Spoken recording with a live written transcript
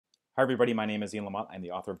Hi everybody, my name is Ian Lamont. I'm the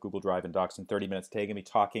author of Google Drive and Docs in 30 Minutes. Today I'm going to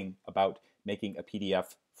be talking about making a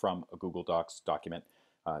PDF from a Google Docs document.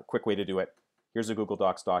 Quick way to do it. Here's a Google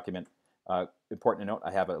Docs document. Important to note, I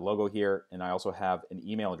have a logo here and I also have an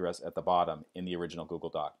email address at the bottom in the original Google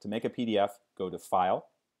Doc. To make a PDF, go to File,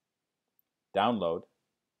 Download,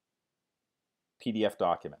 PDF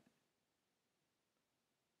Document.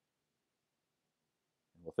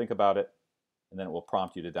 We'll think about it and then it will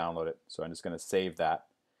prompt you to download it. So I'm just going to save that.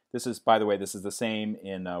 This is, by the way, this is the same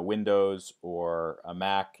in Windows or a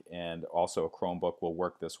Mac, and also a Chromebook will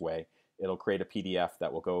work this way. It'll create a PDF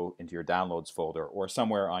that will go into your downloads folder or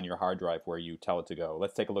somewhere on your hard drive where you tell it to go.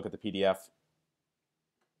 Let's take a look at the PDF.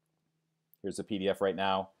 Here's the PDF right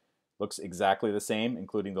now. Looks exactly the same,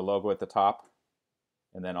 including the logo at the top,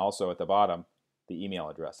 and then also at the bottom, the email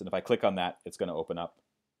address. And if I click on that, it's going to open up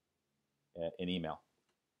an email.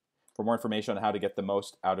 For more information on how to get the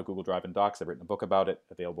most out of Google Drive and Docs, I've written a book about it,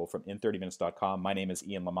 available from in30minutes.com. My name is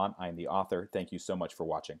Ian Lamont. I am the author. Thank you so much for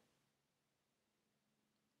watching.